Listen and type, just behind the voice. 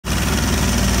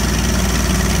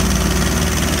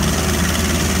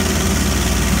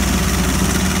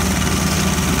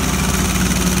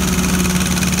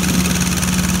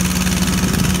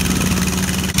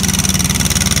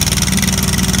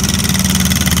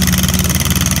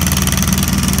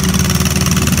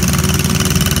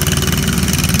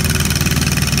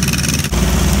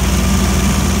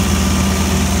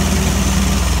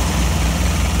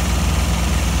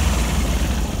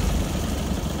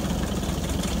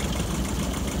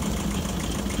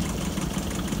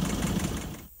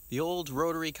The old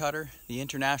rotary cutter, the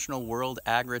International World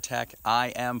Agritech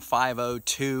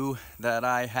IM502 that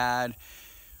I had,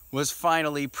 was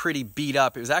finally pretty beat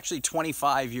up. It was actually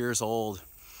 25 years old.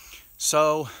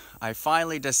 So I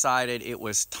finally decided it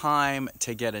was time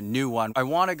to get a new one. I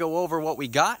want to go over what we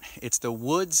got. It's the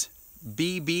Woods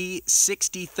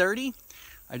BB60.30.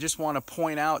 I just want to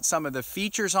point out some of the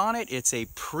features on it. It's a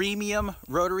premium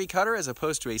rotary cutter as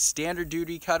opposed to a standard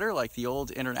duty cutter like the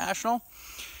old International.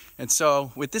 And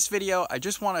so with this video, I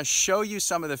just want to show you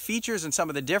some of the features and some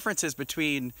of the differences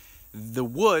between the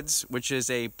Woods, which is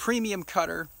a premium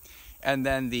cutter, and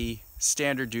then the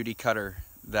standard duty cutter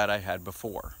that I had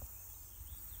before.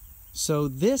 So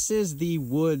this is the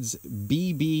Woods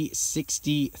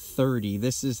BB60.30.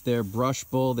 This is their brush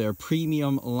bull, their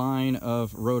premium line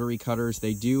of rotary cutters.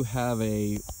 They do have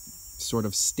a sort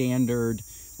of standard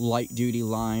light duty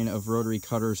line of rotary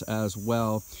cutters as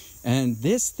well. And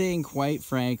this thing, quite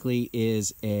frankly,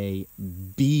 is a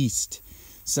beast.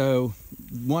 So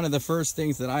one of the first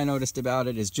things that I noticed about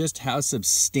it is just how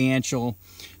substantial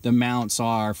the mounts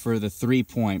are for the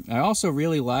 3-point. I also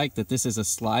really like that this is a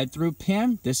slide through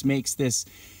pin. This makes this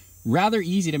rather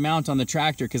easy to mount on the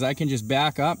tractor because I can just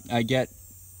back up. I get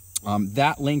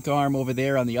that link arm over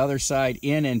there on the other side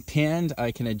in and pinned.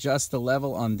 I can adjust the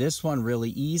level on this one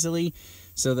really easily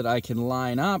so that I can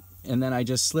line up, and then I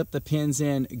just slip the pins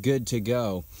in, good to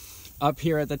go. Up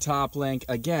here at the top link,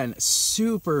 again,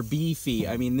 super beefy.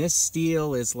 I mean, this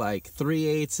steel is like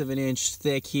 3/8 of an inch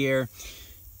thick here.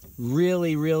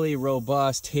 Really, really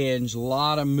robust hinge. A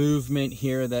lot of movement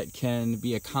here that can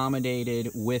be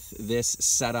accommodated with this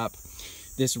setup.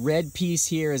 This red piece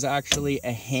here is actually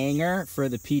a hanger for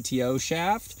the PTO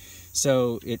shaft.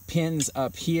 So it pins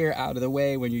up here out of the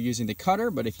way when you're using the cutter,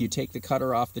 but if you take the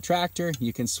cutter off the tractor,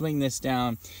 you can swing this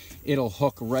down. It'll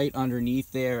hook right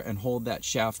underneath there and hold that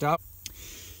shaft up.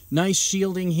 Nice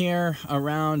shielding here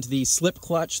around the slip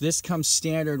clutch. This comes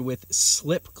standard with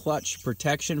slip clutch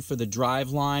protection for the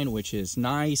drive line, which is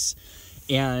nice.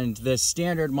 And the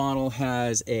standard model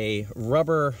has a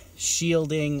rubber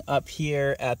shielding up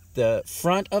here at the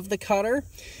front of the cutter.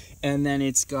 And then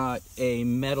it's got a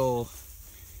metal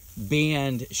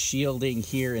band shielding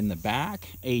here in the back.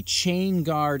 A chain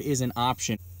guard is an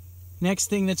option. Next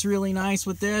thing that's really nice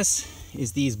with this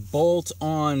is these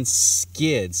bolt-on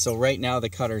skids. So right now the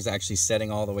cutter is actually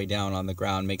setting all the way down on the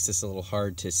ground, makes this a little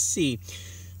hard to see.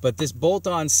 But this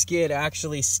bolt-on skid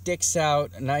actually sticks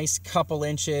out a nice couple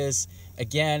inches.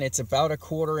 Again, it's about a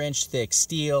 1/4 inch thick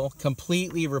steel,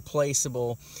 completely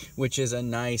replaceable, which is a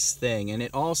nice thing. And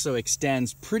it also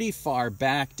extends pretty far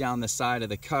back down the side of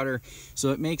the cutter,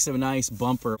 so it makes a nice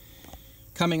bumper.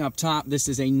 Coming up top, this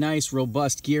is a nice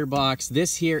robust gearbox.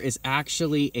 This here is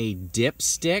actually a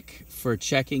dipstick for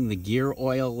checking the gear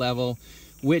oil level,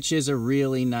 which is a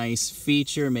really nice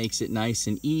feature. Makes it nice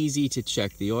and easy to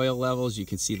check the oil levels. You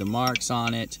can see the marks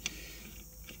on it.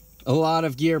 A lot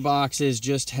of gearboxes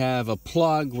just have a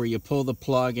plug where you pull the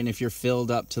plug, and if you're filled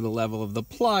up to the level of the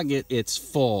plug, it's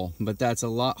full. But that's a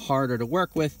lot harder to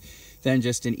work with than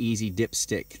just an easy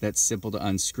dipstick that's simple to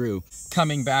unscrew.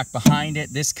 Coming back behind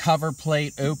it, this cover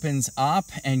plate opens up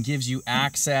and gives you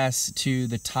access to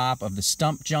the top of the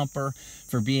stump jumper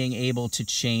for being able to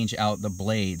change out the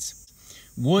blades.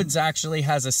 Woods actually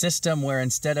has a system where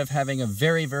instead of having a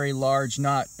very, very large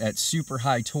nut at super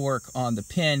high torque on the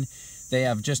pin, they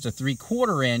have just a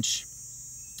 3/4 inch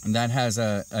that has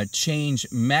a change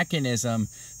mechanism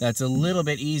that's a little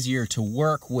bit easier to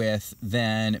work with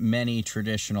than many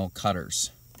traditional cutters.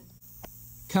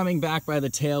 Coming back by the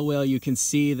tail wheel, you can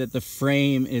see that the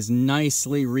frame is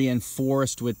nicely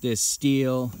reinforced with this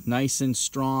steel, nice and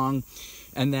strong.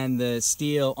 And then the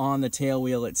steel on the tail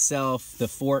wheel itself, the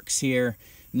forks here,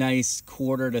 nice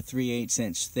 1/4 to 3/8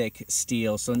 inch thick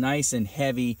steel. So nice and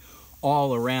heavy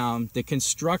all around. The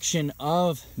construction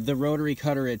of the rotary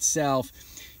cutter itself,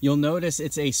 you'll notice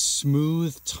it's a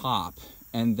smooth top,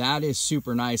 and that is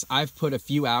super nice. I've put a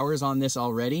few hours on this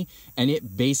already, and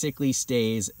it basically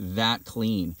stays that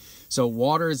clean. So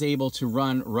water is able to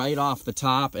run right off the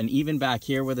top, and even back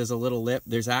here where there's a little lip,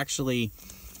 there's actually,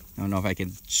 I don't know if I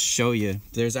can show you,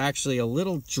 there's actually a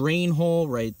little drain hole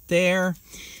right there,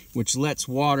 which lets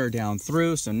water down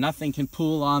through, so nothing can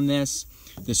pool on this.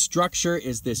 The structure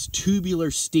is this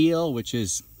tubular steel, which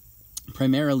is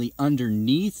primarily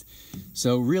underneath,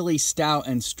 so really stout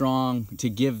and strong to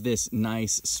give this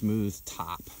nice smooth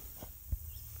top.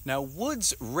 Now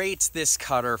Woods rates this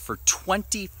cutter for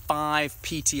 25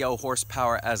 PTO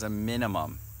horsepower as a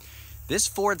minimum. This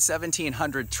Ford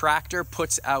 1700 tractor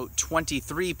puts out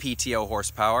 23 PTO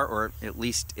horsepower, or at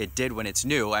least it did when it's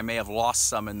new. I may have lost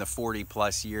some in the 40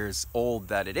 plus years old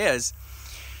that it is.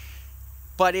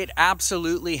 but it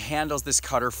absolutely handles this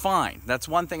cutter fine. That's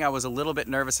one thing I was a little bit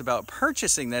nervous about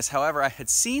purchasing this. However, I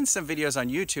had seen some videos on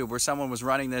YouTube where someone was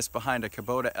running this behind a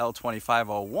Kubota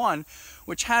L2501,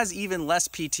 which has even less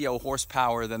PTO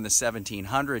horsepower than the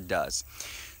 1700 does.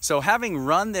 So having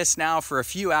run this now for a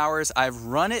few hours, I've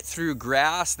run it through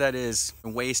grass that is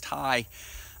waist high.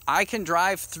 I can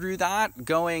drive through that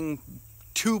going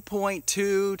 2.2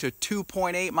 to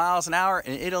 2.8 miles an hour,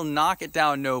 and it'll knock it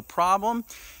down no problem.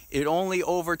 It only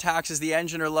overtaxes the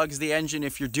engine or lugs the engine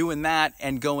if you're doing that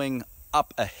and going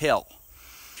up a hill.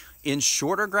 In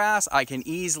shorter grass, I can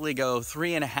easily go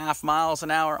 3.5 miles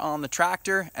an hour on the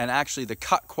tractor, and actually the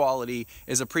cut quality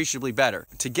is appreciably better.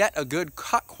 To get a good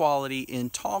cut quality in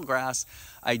tall grass,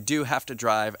 I do have to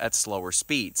drive at slower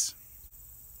speeds.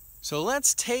 So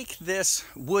let's take this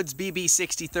Woods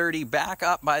BB60.30 back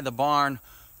up by the barn,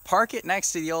 park it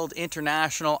next to the old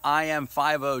International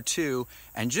IM502,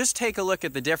 and just take a look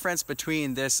at the difference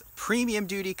between this premium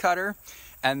duty cutter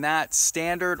and that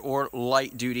standard or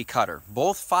light duty cutter.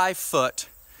 Both 5 foot,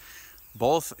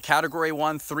 both category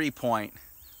 1 3-point,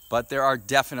 but there are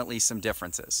definitely some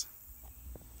differences.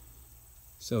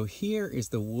 So here is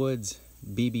the Woods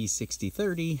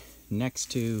BB60.30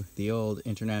 next to the old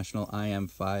International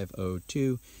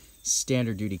IM502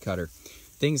 standard duty cutter.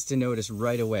 Things to notice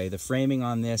right away: the framing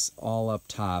on this all up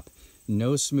top,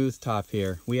 no smooth top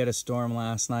here. We had a storm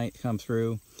last night come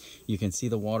through. You can see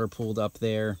the water pooled up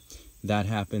there. That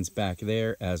happens back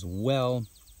there as well.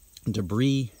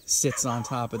 Debris sits on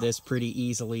top of this pretty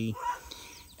easily,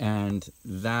 and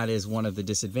that is one of the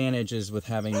disadvantages with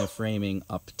having the framing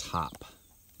up top.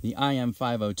 The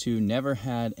IM502 never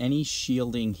had any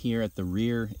shielding here at the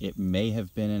rear. It may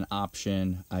have been an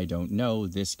option, I don't know.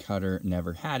 This cutter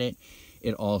never had it.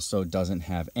 It also doesn't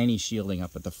have any shielding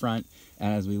up at the front.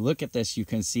 And as we look at this, you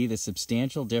can see the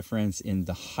substantial difference in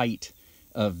the height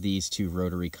of these two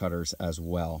rotary cutters as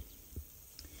well.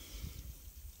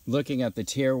 Looking at the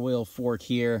tear wheel fork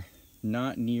here,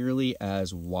 not nearly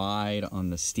as wide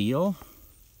on the steel.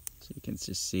 So you can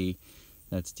just see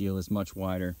that steel is much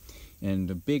wider. And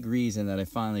the big reason that I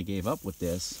finally gave up with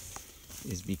this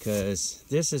is because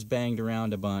this is banged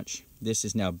around a bunch. This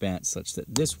is now bent such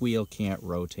that this wheel can't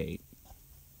rotate.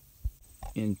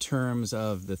 In terms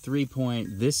of the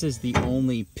 3-point, this is the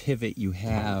only pivot you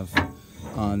have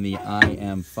on the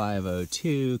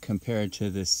IM502 compared to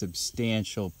the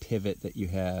substantial pivot that you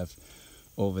have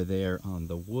over there on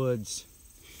the Woods.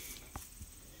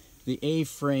 The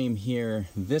A-frame here,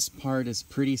 this part is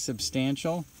pretty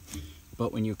substantial,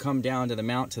 but when you come down to the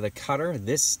mount to the cutter,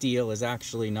 this steel is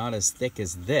actually not as thick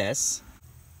as this.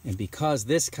 And because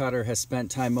this cutter has spent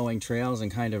time mowing trails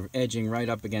and kind of edging right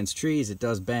up against trees, it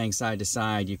does bang side to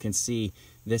side. You can see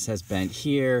this has bent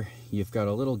here. You've got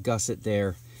a little gusset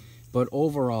there, but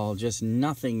overall just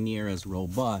nothing near as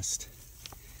robust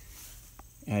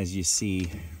as you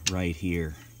see right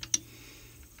here.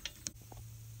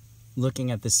 Looking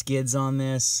at the skids on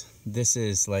this, this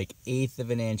is like 1/8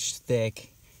 of an inch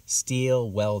thick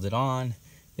steel welded on.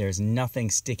 There's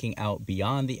nothing sticking out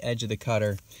beyond the edge of the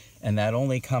cutter, and that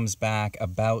only comes back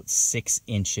about 6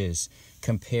 inches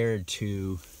compared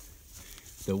to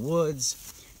the Woods,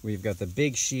 where you've got the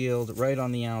big shield right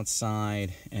on the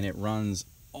outside, and it runs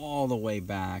all the way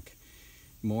back,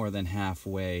 more than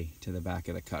halfway to the back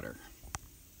of the cutter.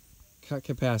 Cut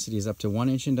capacity is up to 1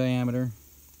 inch in diameter.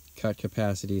 Cut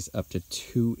capacity is up to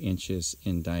 2 inches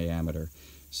in diameter.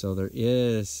 So there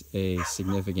is a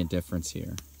significant difference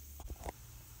here.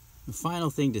 The final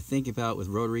thing to think about with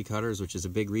rotary cutters, which is a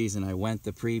big reason I went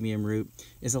the premium route,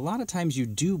 is a lot of times you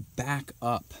do back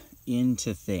up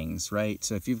into things, right?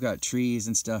 So if you've got trees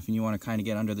and stuff and you want to kind of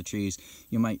get under the trees,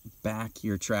 you might back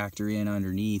your tractor in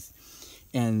underneath,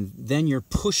 and then you're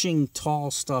pushing tall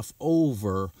stuff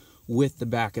over with the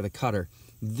back of the cutter.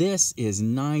 This is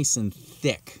nice and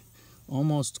thick,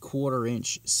 almost 1/4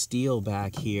 inch steel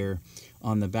back here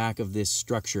on the back of this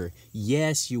structure.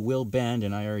 Yes, you will bend,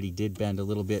 and I already did bend a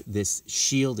little bit, this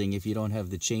shielding if you don't have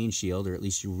the chain shield, or at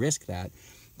least you risk that.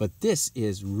 But this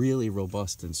is really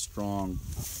robust and strong.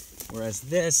 Whereas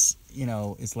this, you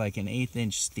know, is like an 1/8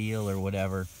 inch steel or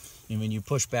whatever. And when you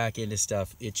push back into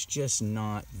stuff, it's just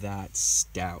not that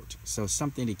stout. So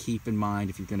something to keep in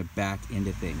mind if you're going to back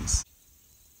into things.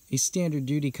 A standard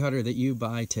duty cutter that you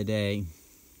buy today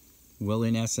will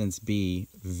in essence be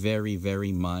very,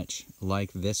 very much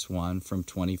like this one from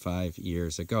 25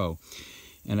 years ago.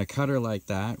 And a cutter like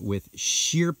that with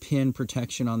shear pin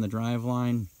protection on the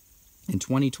driveline in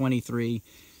 2023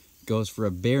 goes for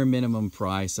a bare minimum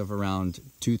price of around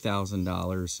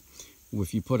 $2,000.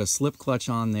 If you put a slip clutch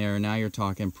on there, now you're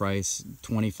talking price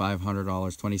 $2,500,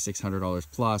 $2,600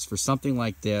 plus for something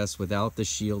like this without the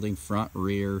shielding front,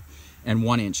 rear, and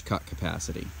 1-inch cut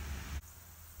capacity.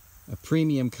 A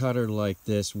premium cutter like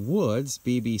this Woods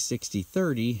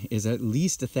BB60.30 is at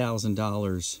least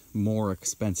 $1,000 more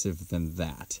expensive than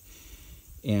that.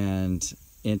 And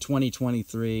in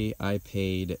 2023, I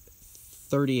paid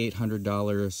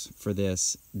 $3,800 for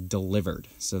this delivered.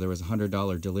 So there was a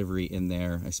 $100 delivery in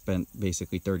there. I spent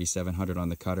basically $3,700 on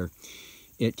the cutter.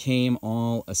 It came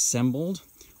all assembled.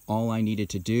 All I needed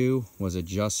to do was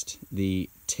adjust the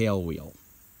tail wheel.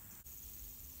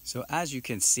 So as you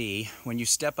can see, when you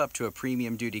step up to a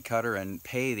premium duty cutter and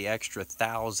pay the extra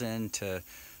 $1,000 to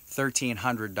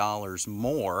 $1,300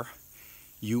 more,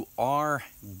 you are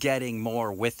getting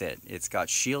more with it. It's got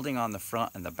shielding on the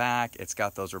front and the back. It's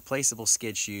got those replaceable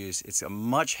skid shoes. It's a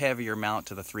much heavier mount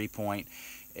to the 3-point.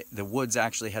 The Woods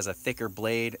actually has a thicker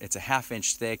blade. It's a 1/2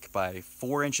 inch thick by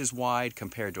 4 inches wide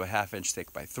compared to a 1/2 inch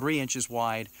thick by 3 inches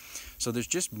wide. So there's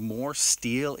just more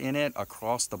steel in it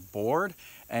across the board,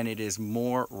 and it is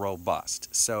more robust.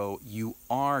 So you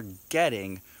are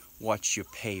getting what you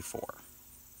pay for.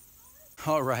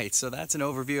 All right, so that's an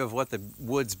overview of what the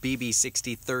Woods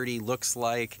BB60.30 looks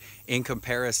like in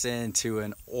comparison to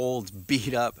an old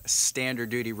beat-up standard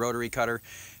duty rotary cutter.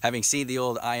 Having seen the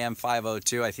old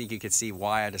IM502, I think you could see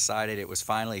why I decided it was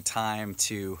finally time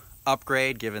to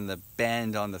upgrade, given the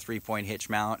bend on the 3-point hitch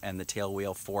mount and the tail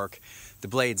wheel fork. The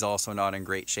blade's also not in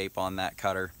great shape on that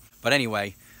cutter. But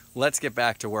anyway, let's get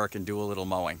back to work and do a little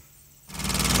mowing.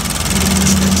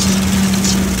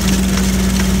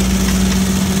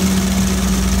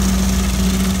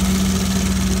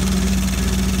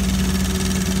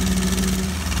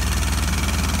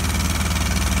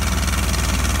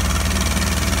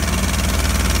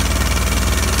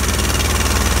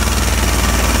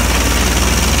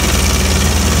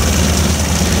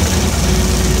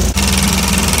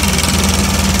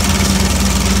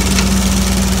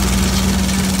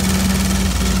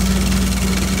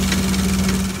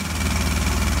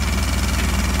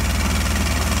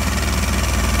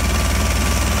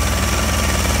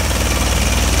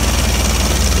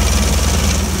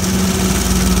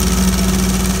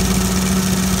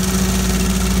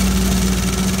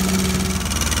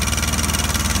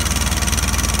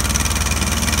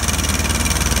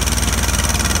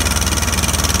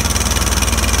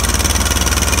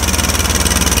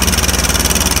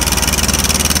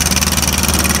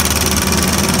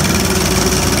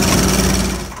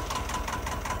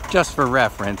 Just for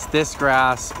reference, this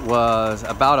grass was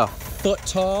about a foot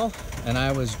tall, and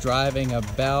I was driving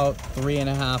about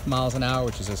 3.5 miles an hour,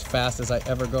 which is as fast as I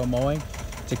ever go mowing,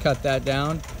 to cut that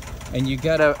down. And you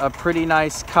get a pretty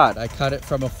nice cut. I cut it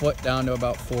from a foot down to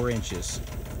about 4 inches.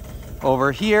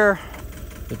 Over here,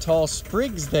 the tall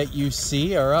sprigs that you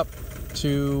see are up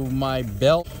to my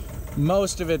belt.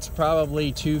 Most of it's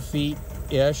probably 2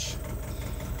 feet-ish.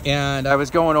 And I was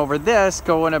going over this,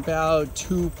 going about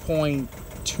 2.2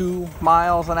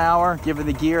 miles an hour, given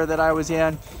the gear that I was in.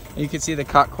 And you can see the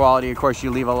cut quality. Of course,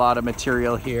 you leave a lot of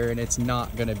material here, and it's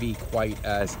not going to be quite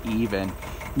as even.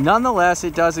 Nonetheless,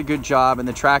 it does a good job, and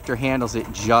the tractor handles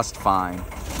it just fine.